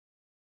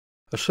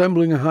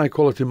Assembling a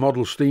high-quality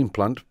model steam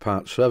plant,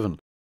 Part 7.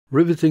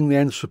 Riveting the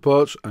end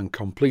supports and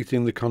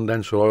completing the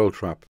condenser oil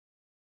trap.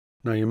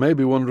 Now you may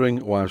be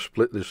wondering why I've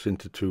split this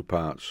into two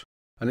parts,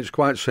 and it's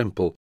quite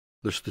simple.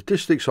 The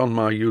statistics on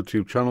my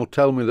YouTube channel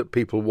tell me that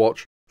people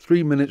watch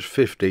 3 minutes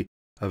 50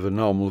 of a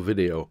normal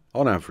video,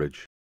 on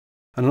average.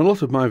 And a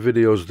lot of my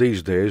videos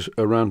these days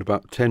are around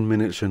about 10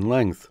 minutes in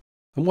length.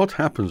 And what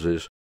happens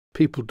is,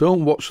 people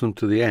don't watch them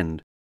to the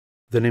end,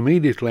 then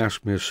immediately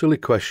ask me a silly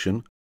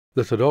question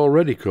that I'd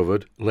already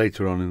covered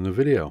later on in the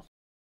video.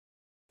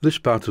 This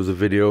part of the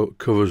video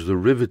covers the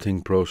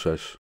riveting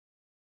process.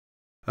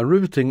 And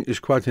riveting is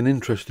quite an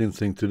interesting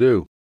thing to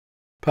do.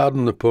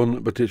 Pardon the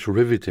pun, but it's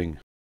riveting,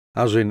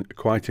 as in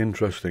quite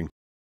interesting.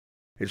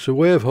 It's a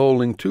way of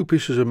holding two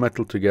pieces of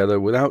metal together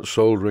without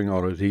soldering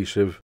or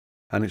adhesive,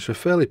 and it's a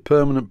fairly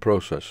permanent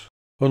process,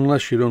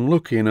 unless you're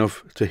unlucky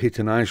enough to hit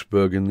an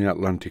iceberg in the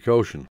Atlantic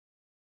Ocean.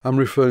 I'm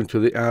referring to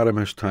the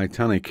RMS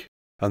Titanic,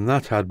 and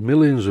that had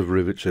millions of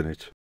rivets in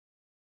it.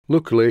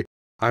 Luckily,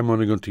 I'm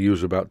only going to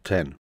use about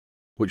 10,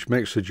 which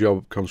makes the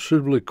job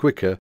considerably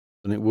quicker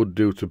than it would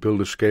do to build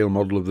a scale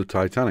model of the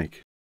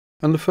Titanic.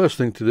 And the first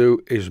thing to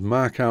do is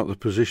mark out the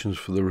positions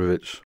for the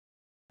rivets.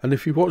 And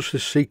if you watch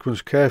this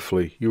sequence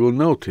carefully, you will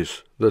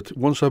notice that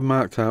once I've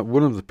marked out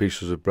one of the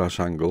pieces of brass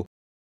angle,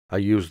 I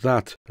use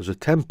that as a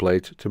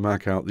template to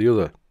mark out the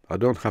other. I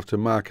don't have to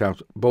mark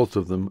out both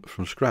of them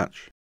from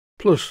scratch.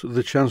 Plus,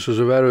 the chances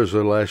of errors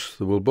are less.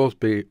 They will both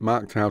be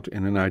marked out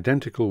in an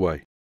identical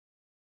way.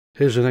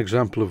 Here's an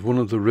example of one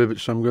of the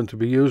rivets I'm going to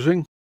be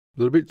using.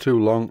 They're a bit too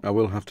long, I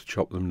will have to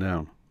chop them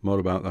down. More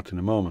about that in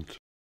a moment.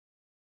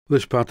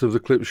 This part of the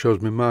clip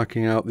shows me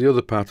marking out the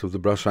other part of the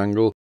brass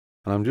angle,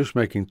 and I'm just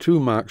making two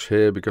marks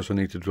here because I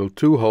need to drill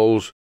two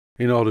holes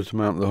in order to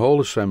mount the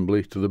whole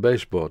assembly to the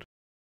baseboard.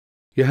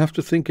 You have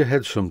to think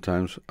ahead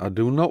sometimes. I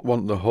do not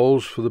want the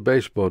holes for the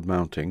baseboard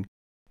mounting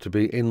to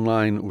be in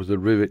line with the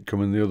rivet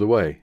coming the other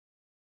way,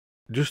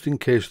 just in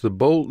case the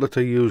bolt that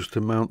I use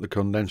to mount the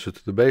condenser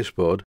to the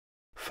baseboard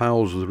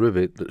fouls the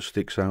rivet that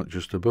sticks out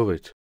just above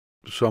it.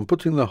 So I'm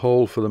putting the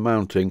hole for the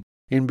mounting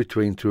in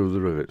between two of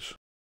the rivets.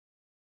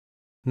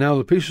 Now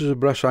the pieces of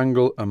brass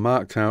angle are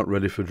marked out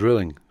ready for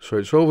drilling, so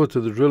it's over to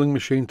the drilling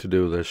machine to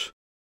do this.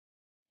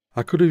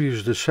 I could have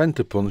used a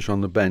centre punch on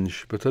the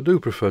bench, but I do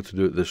prefer to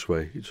do it this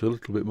way. It's a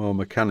little bit more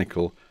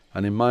mechanical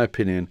and, in my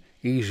opinion,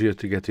 easier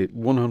to get it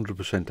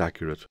 100%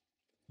 accurate.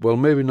 Well,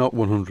 maybe not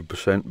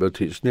 100%,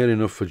 but it's near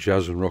enough for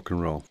jazz and rock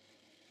and roll.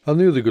 And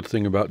the other good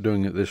thing about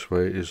doing it this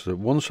way is that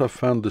once I've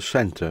found the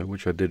centre,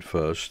 which I did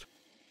first,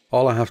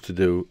 all I have to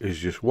do is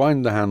just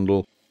wind the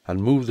handle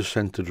and move the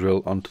centre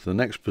drill onto the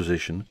next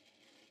position.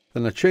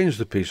 Then I change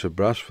the piece of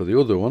brass for the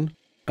other one,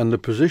 and the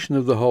position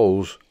of the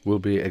holes will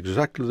be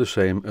exactly the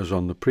same as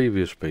on the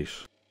previous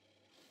piece.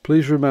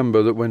 Please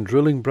remember that when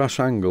drilling brass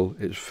angle,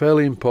 it's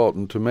fairly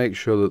important to make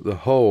sure that the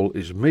hole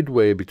is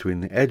midway between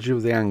the edge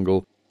of the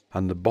angle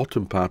and the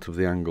bottom part of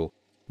the angle,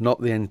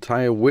 not the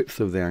entire width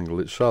of the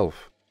angle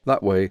itself.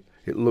 That way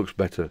it looks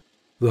better.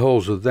 The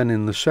holes are then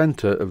in the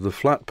centre of the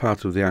flat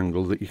part of the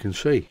angle that you can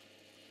see.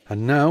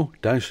 And now,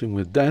 dicing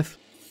with death,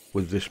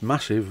 with this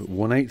massive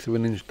 1/8 of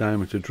an inch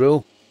diameter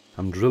drill,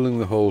 I'm drilling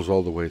the holes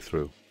all the way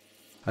through.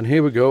 And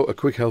here we go, a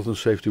quick health and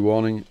safety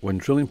warning. When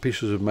drilling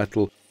pieces of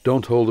metal,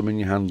 don't hold them in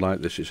your hand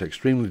like this. It's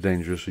extremely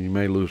dangerous and you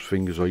may lose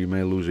fingers or you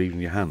may lose even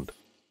your hand.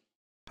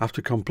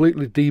 After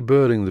completely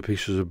deburring the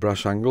pieces of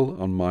brass angle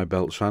on my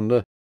belt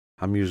sander,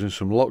 I'm using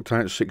some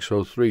Loctite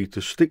 603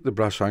 to stick the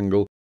brass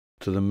angle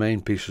to the main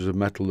pieces of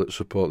metal that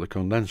support the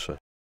condenser.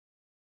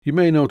 You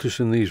may notice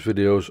in these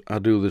videos I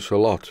do this a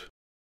lot.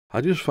 I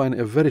just find it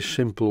a very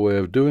simple way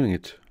of doing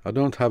it. I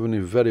don't have any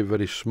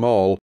very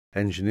small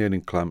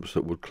engineering clamps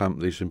that would clamp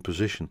these in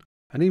position,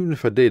 and even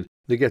if I did,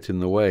 they get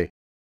in the way.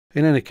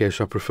 In any case,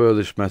 I prefer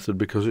this method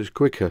because it's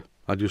quicker.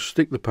 I just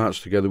stick the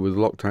parts together with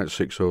Loctite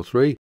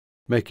 603,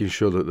 making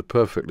sure that they're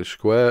perfectly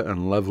square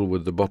and level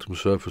with the bottom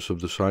surface of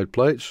the side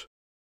plates,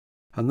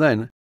 and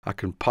then I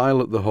can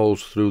pilot the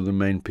holes through the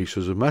main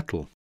pieces of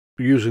metal,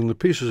 using the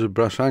pieces of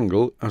brass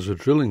angle as a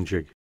drilling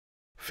jig.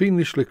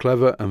 Fiendishly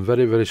clever and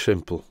very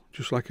simple,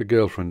 just like a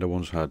girlfriend I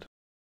once had.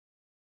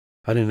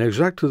 And in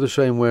exactly the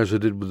same way as I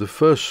did with the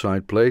first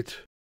side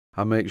plate,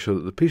 I make sure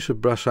that the piece of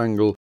brass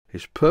angle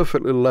is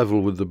perfectly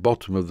level with the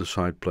bottom of the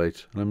side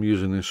plate, and I'm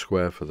using this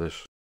square for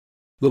this.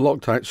 The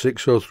Loctite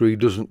 603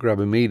 doesn't grab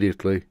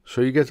immediately,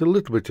 so you get a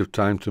little bit of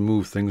time to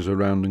move things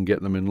around and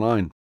get them in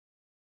line.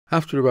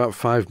 After about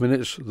 5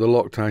 minutes, the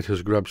Loctite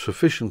has grabbed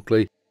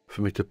sufficiently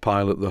for me to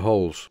pilot the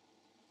holes.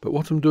 But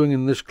what I'm doing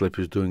in this clip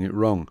is doing it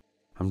wrong.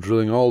 I'm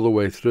drilling all the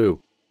way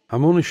through.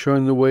 I'm only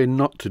showing the way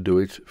not to do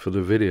it for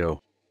the video.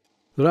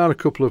 There are a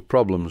couple of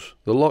problems.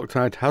 The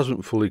Loctite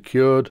hasn't fully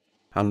cured,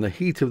 and the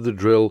heat of the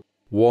drill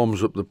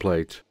warms up the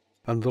plate,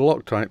 and the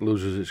Loctite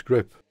loses its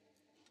grip.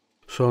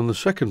 So on the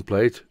second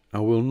plate, I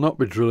will not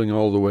be drilling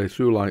all the way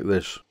through like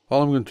this.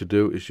 All I'm going to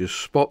do is just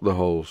spot the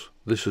holes.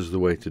 This is the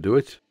way to do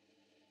it.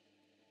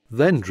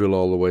 Then drill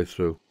all the way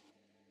through.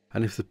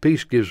 And if the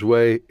piece gives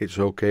way, it's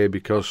okay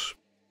because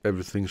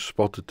everything's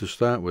spotted to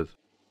start with.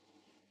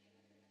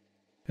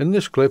 In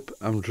this clip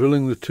I'm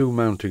drilling the 2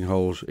 mounting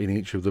holes in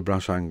each of the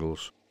brass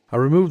angles. I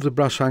removed the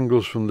brass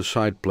angles from the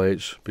side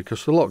plates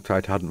because the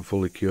Loctite hadn't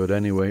fully cured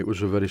anyway. It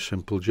was a very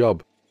simple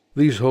job.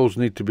 These holes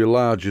need to be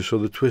larger so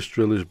the twist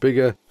drill is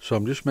bigger, so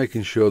I'm just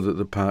making sure that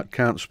the part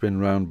can't spin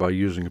round by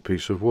using a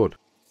piece of wood.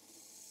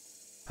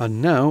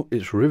 And now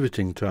it's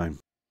riveting time.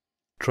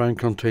 Try and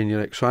contain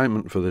your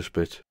excitement for this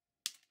bit.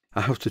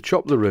 I have to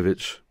chop the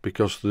rivets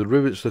because the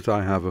rivets that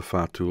I have are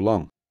far too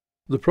long.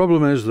 The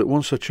problem is that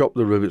once I chop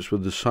the rivets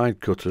with the side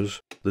cutters,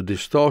 the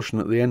distortion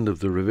at the end of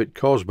the rivet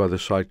caused by the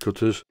side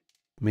cutters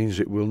means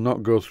it will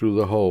not go through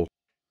the hole.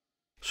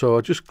 So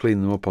I just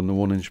clean them up on the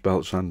 1-inch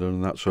belt sander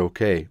and that's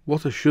okay.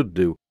 What I should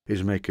do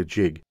is make a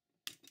jig.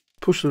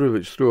 Push the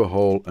rivets through a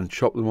hole and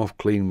chop them off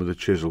clean with a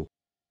chisel.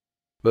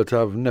 But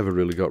I've never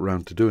really got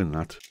round to doing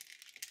that.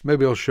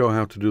 Maybe I'll show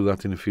how to do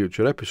that in a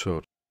future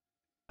episode.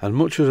 And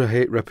much as I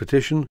hate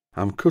repetition,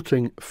 I'm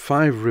cutting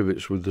 5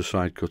 rivets with the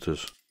side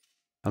cutters.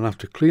 And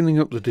after cleaning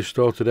up the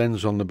distorted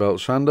ends on the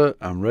belt sander,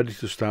 I'm ready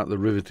to start the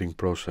riveting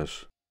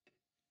process.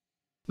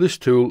 This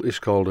tool is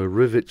called a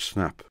rivet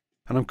snap,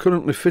 and I'm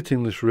currently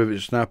fitting this rivet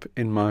snap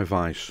in my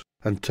vise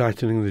and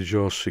tightening the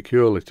jaws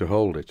securely to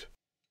hold it.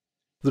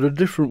 There are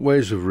different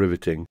ways of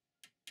riveting.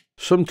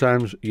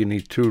 Sometimes you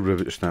need 2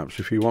 rivet snaps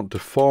if you want to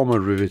form a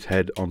rivet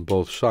head on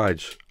both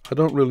sides. I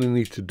don't really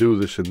need to do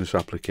this in this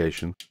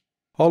application.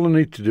 All I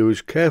need to do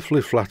is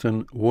carefully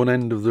flatten one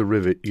end of the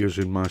rivet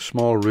using my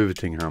small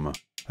riveting hammer.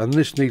 And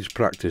this needs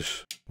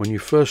practice. When you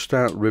first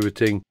start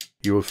riveting,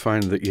 you will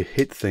find that you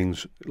hit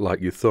things like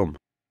your thumb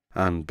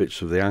and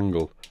bits of the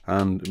angle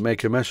and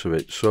make a mess of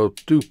it, so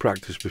do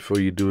practice before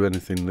you do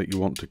anything that you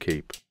want to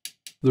keep.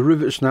 The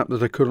rivet snap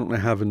that I currently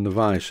have in the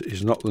vise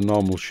is not the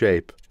normal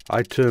shape.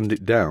 I turned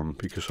it down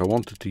because I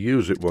wanted to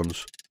use it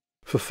once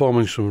for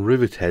forming some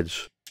rivet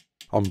heads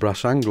on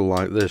brass angle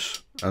like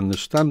this, and the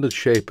standard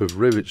shape of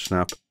rivet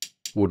snap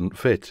wouldn't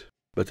fit.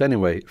 But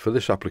anyway, for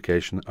this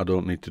application I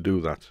don't need to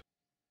do that.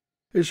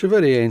 It's a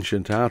very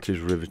ancient art, is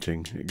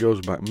riveting. It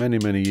goes back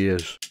many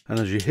years, and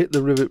as you hit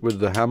the rivet with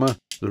the hammer,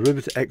 the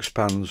rivet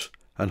expands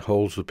and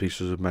holds the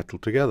pieces of metal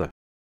together.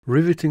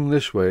 Riveting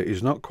this way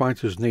is not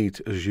quite as neat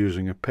as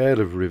using a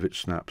pair of rivet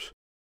snaps,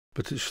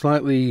 but it's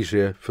slightly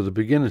easier for the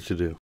beginner to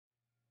do.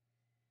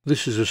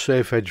 This is a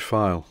safe edge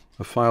file,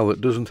 a file that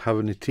doesn't have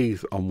any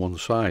teeth on one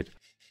side,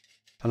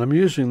 and I'm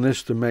using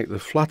this to make the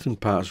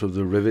flattened parts of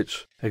the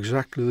rivets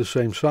exactly the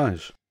same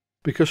size.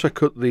 Because I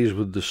cut these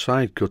with the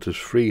side cutters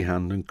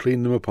freehand and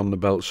cleaned them up on the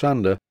belt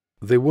sander,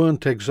 they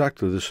weren't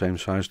exactly the same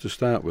size to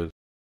start with.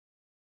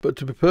 But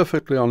to be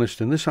perfectly honest,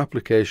 in this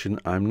application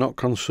I'm not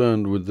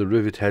concerned with the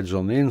rivet heads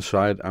on the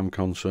inside, I'm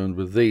concerned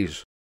with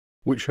these,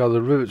 which are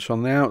the rivets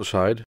on the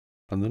outside,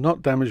 and they're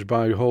not damaged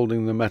by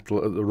holding the metal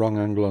at the wrong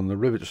angle on the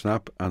rivet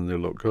snap, and they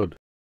look good.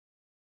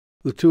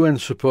 The 2 end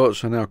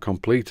supports are now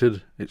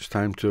completed. It's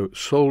time to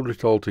solder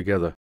it all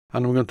together,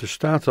 and I'm going to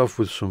start off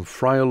with some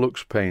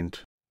Friolux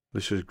paint.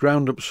 This is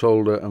ground up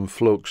solder and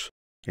flux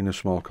in a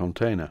small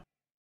container.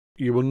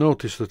 You will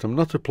notice that I'm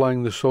not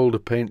applying the solder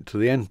paint to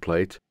the end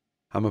plate,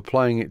 I'm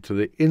applying it to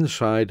the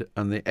inside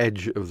and the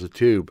edge of the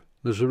tube.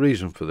 There's a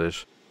reason for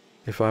this.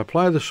 If I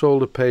apply the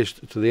solder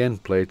paste to the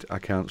end plate, I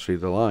can't see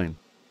the line.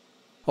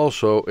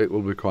 Also, it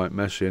will be quite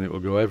messy and it will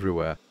go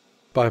everywhere.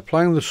 By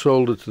applying the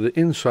solder to the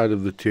inside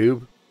of the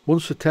tube,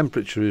 once the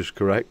temperature is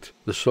correct,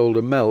 the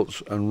solder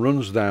melts and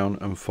runs down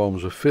and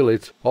forms a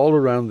fillet all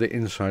around the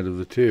inside of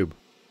the tube.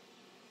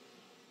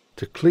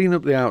 To clean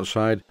up the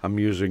outside, I'm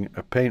using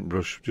a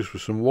paintbrush just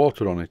with some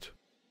water on it.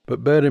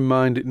 But bear in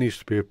mind it needs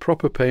to be a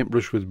proper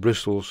paintbrush with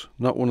bristles,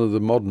 not one of the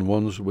modern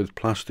ones with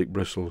plastic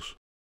bristles.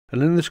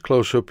 And in this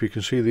close-up you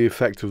can see the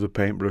effect of the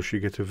paintbrush, you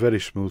get a very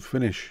smooth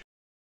finish.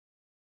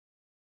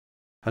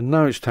 And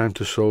now it's time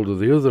to solder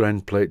the other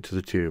end plate to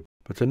the tube.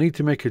 But I need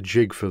to make a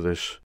jig for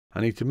this.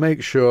 I need to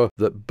make sure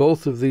that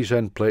both of these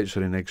end plates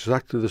are in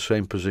exactly the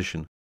same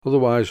position.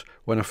 Otherwise,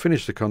 when I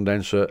finish the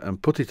condenser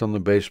and put it on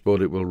the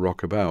baseboard, it will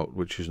rock about,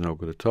 which is no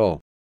good at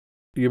all.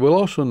 You will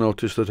also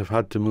notice that I've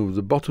had to move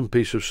the bottom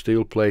piece of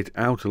steel plate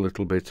out a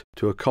little bit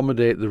to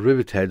accommodate the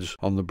rivet heads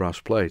on the brass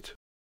plate.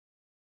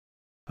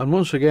 And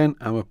once again,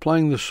 I'm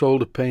applying the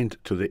solder paint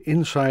to the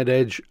inside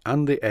edge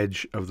and the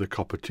edge of the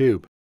copper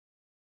tube.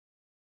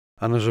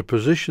 And as I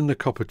position the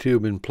copper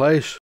tube in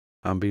place,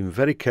 I'm being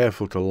very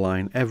careful to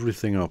line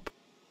everything up.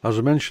 As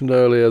I mentioned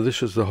earlier,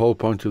 this is the whole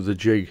point of the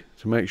jig,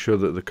 to make sure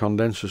that the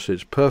condenser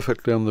sits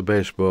perfectly on the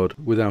baseboard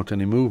without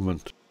any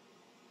movement.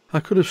 I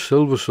could have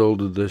silver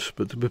soldered this,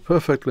 but to be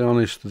perfectly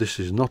honest,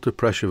 this is not a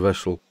pressure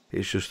vessel,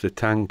 it's just a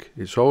tank.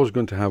 It's always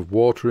going to have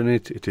water in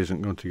it, it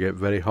isn't going to get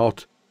very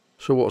hot,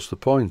 so what's the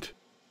point?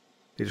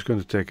 It's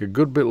going to take a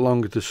good bit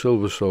longer to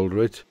silver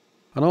solder it,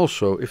 and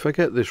also if I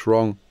get this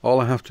wrong,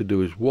 all I have to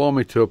do is warm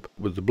it up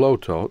with the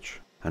blowtorch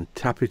and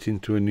tap it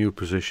into a new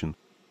position.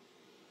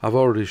 I've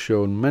already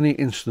shown many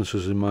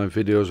instances in my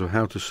videos of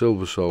how to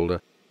silver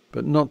solder,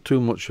 but not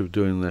too much of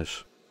doing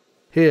this.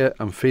 Here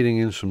I'm feeding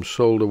in some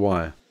solder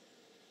wire.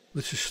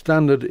 This is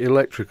standard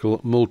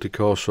electrical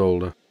multi-core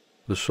solder,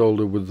 the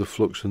solder with the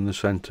flux in the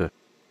centre.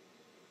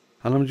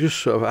 and I'm just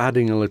sort of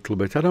adding a little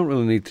bit. I don't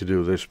really need to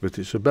do this, but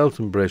it's a belt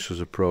and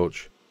braces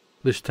approach.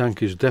 This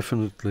tank is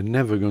definitely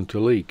never going to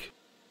leak.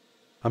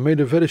 I made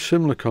a very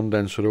similar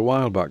condenser a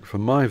while back for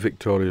my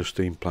Victoria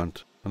steam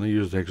plant, and I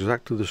used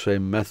exactly the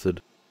same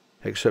method,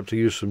 except I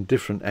used some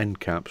different end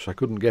caps. I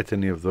couldn't get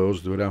any of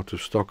those, they were out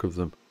of stock of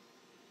them.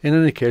 In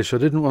any case, I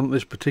didn't want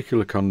this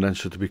particular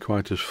condenser to be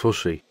quite as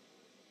fussy.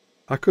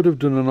 I could have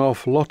done an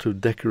awful lot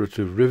of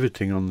decorative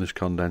riveting on this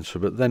condenser,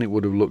 but then it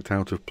would have looked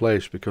out of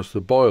place because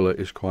the boiler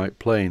is quite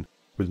plain,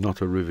 with not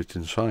a rivet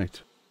in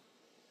sight.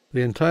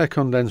 The entire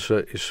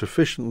condenser is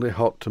sufficiently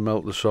hot to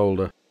melt the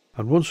solder,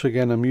 and once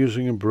again I'm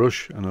using a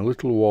brush and a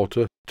little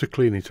water to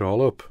clean it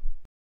all up.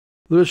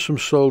 There is some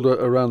solder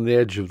around the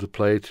edge of the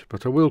plate,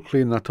 but I will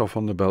clean that off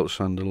on the belt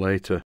sander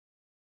later.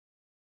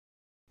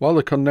 While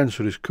the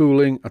condenser is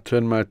cooling, I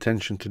turn my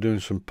attention to doing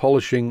some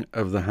polishing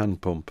of the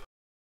hand pump.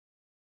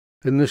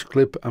 In this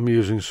clip I'm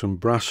using some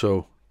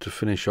Brasso to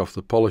finish off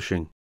the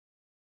polishing.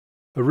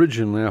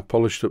 Originally I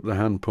polished up the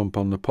hand pump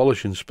on the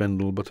polishing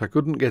spindle, but I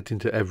couldn't get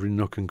into every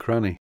nook and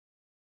cranny.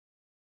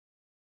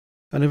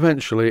 And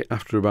eventually,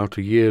 after about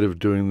a year of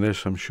doing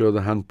this, I'm sure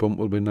the hand pump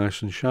will be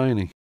nice and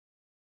shiny.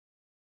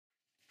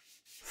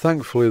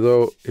 Thankfully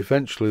though,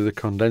 eventually the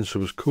condenser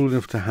was cool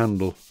enough to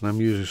handle, and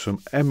I'm using some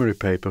emery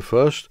paper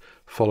first,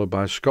 followed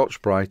by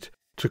Scotch-Brite,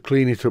 to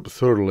clean it up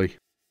thoroughly,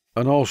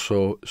 and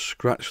also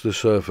scratch the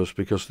surface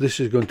because this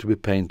is going to be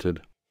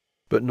painted.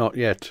 But not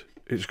yet.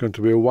 It's going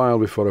to be a while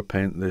before I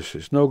paint this.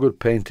 It's no good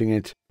painting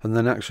it and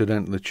then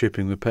accidentally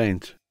chipping the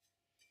paint.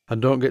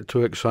 And don't get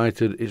too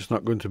excited, it's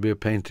not going to be a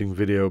painting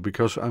video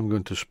because I'm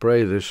going to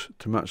spray this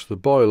to match the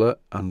boiler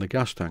and the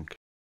gas tank.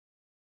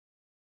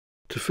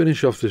 To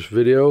finish off this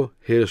video,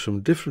 here are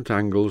some different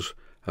angles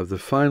of the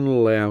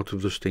final layout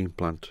of the steam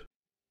plant.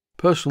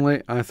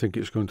 Personally, I think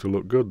it's going to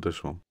look good,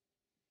 this one.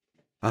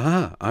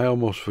 Aha, I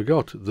almost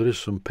forgot, there is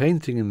some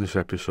painting in this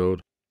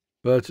episode,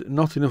 but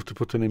not enough to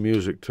put any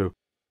music to.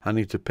 I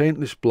need to paint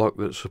this block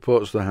that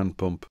supports the hand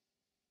pump.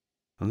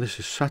 And this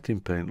is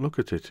satin paint, look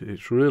at it,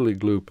 it's really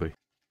gloopy.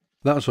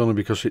 That's only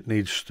because it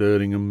needs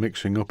stirring and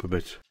mixing up a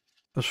bit.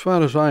 As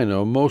far as I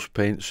know, most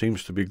paint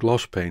seems to be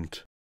gloss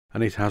paint,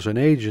 and it has an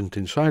agent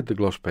inside the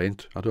gloss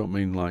paint. I don't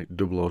mean like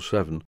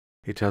 007.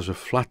 It has a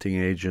flatting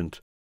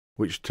agent,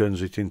 which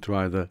turns it into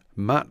either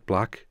matte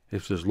black,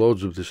 if there's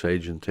loads of this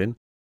agent in,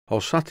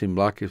 or satin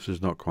black if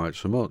there's not quite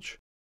so much.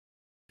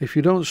 If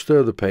you don't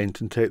stir the paint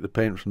and take the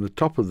paint from the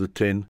top of the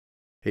tin,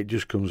 it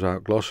just comes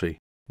out glossy.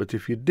 But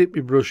if you dip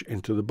your brush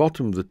into the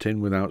bottom of the tin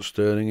without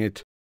stirring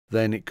it,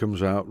 then it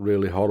comes out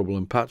really horrible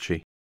and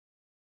patchy.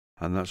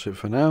 And that's it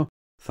for now.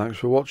 Thanks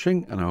for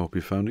watching, and I hope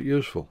you found it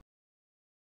useful.